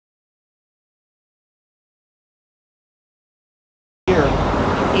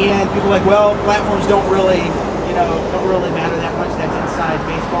And people are like, well, platforms don't really, don't really matter that much. That's inside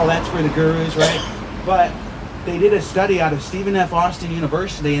baseball. That's for the gurus, right? But they did a study out of Stephen F. Austin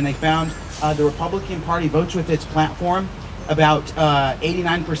University, and they found the Republican Party votes with its platform about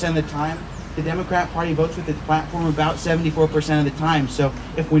 89% of the time. The Democrat Party votes with its platform about 74% of the time. So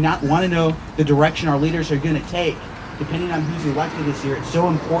if we not want to know the direction our leaders are going to take, depending on who's elected this year, it's so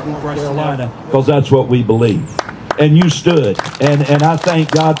important for us to know. Because that's what we believe. And you stood. And I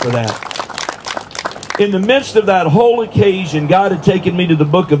thank God for that. In the midst of that whole occasion, God had taken me to the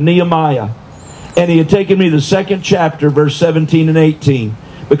book of Nehemiah. And He had taken me to the 2nd chapter, verse 17 and 18.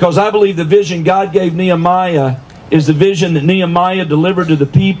 Because I believe the vision God gave Nehemiah is the vision that Nehemiah delivered to the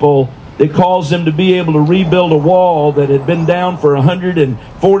people that caused them to be able to rebuild a wall that had been down for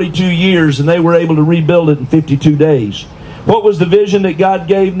 142 years, and they were able to rebuild it in 52 days. What was the vision that God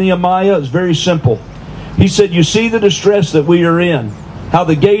gave Nehemiah? It's very simple. He said, you see the distress that we are in, how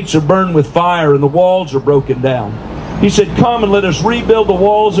the gates are burned with fire and the walls are broken down. He said, come and let us rebuild the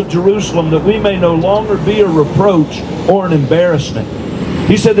walls of Jerusalem, that we may no longer be a reproach or an embarrassment.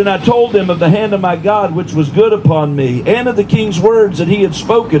 He said, and I told them of the hand of my God which was good upon me, and of the king's words that he had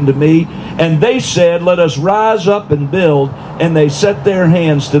spoken to me. And they said, let us rise up and build. And they set their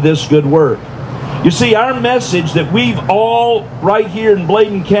hands to this good work. You see, our message that we've all right here in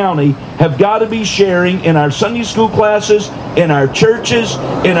Bladen County have got to be sharing in our Sunday school classes, in our churches,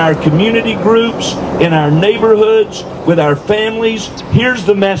 in our community groups, in our neighborhoods, with our families. Here's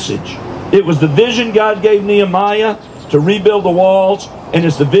the message. It was the vision God gave Nehemiah to rebuild the walls, and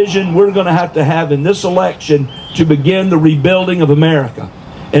it's the vision we're going to have in this election to begin the rebuilding of America.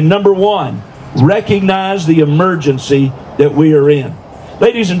 And number one, recognize the emergency that we are in.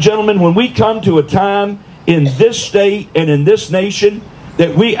 Ladies and gentlemen, when we come to a time in this state and in this nation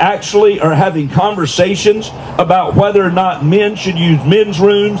that we actually are having conversations about whether or not men should use men's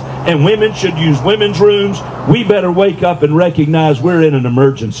rooms and women should use women's rooms, we better wake up and recognize we're in an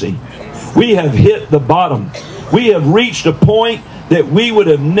emergency. We have hit the bottom. We have reached a point that we would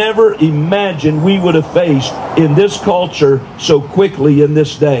have never imagined we would have faced in this culture so quickly in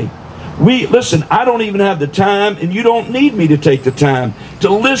this day. Listen, I don't even have the time, and you don't need me to take the time to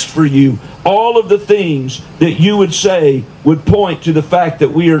list for you all of the things that you would say would point to the fact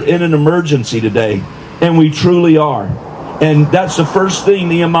that we are in an emergency today. And we truly are. And that's the first thing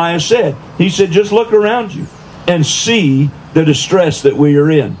Nehemiah said. He said, just look around you and see the distress that we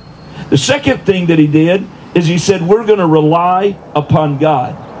are in. The second thing that he did is he said, we're going to rely upon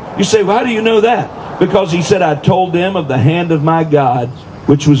God. You say, well, how do you know that? Because he said, I told them of the hand of my God,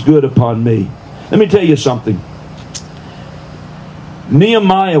 which was good upon me. Let me tell you something.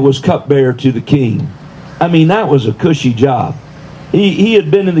 Nehemiah was cupbearer to the king. I mean, that was a cushy job. He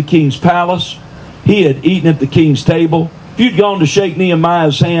had been in the king's palace. He had eaten at the king's table. If you'd gone to shake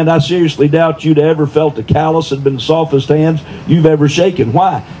Nehemiah's hand, I seriously doubt you'd ever felt a callous had been the softest hands you've ever shaken.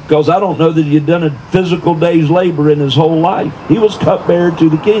 Why? Because I don't know that he had done a physical day's labor in his whole life. He was cupbearer to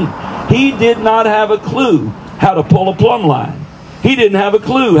the king. He did not have a clue how to pull a plumb line. He didn't have a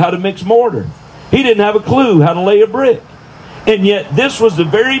clue how to mix mortar. He didn't have a clue how to lay a brick. And yet this was the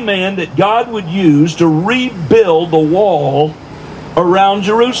very man that God would use to rebuild the wall around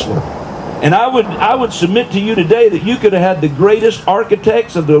Jerusalem. And I would submit to you today that you could have had the greatest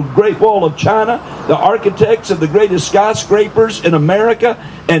architects of the Great Wall of China, the architects of the greatest skyscrapers in America,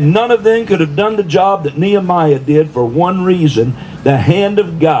 and none of them could have done the job that Nehemiah did for one reason. The hand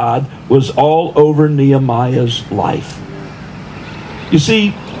of God was all over Nehemiah's life. You see,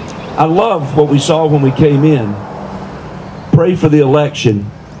 I love what we saw when we came in. Pray for the election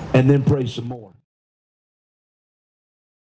and then pray some more.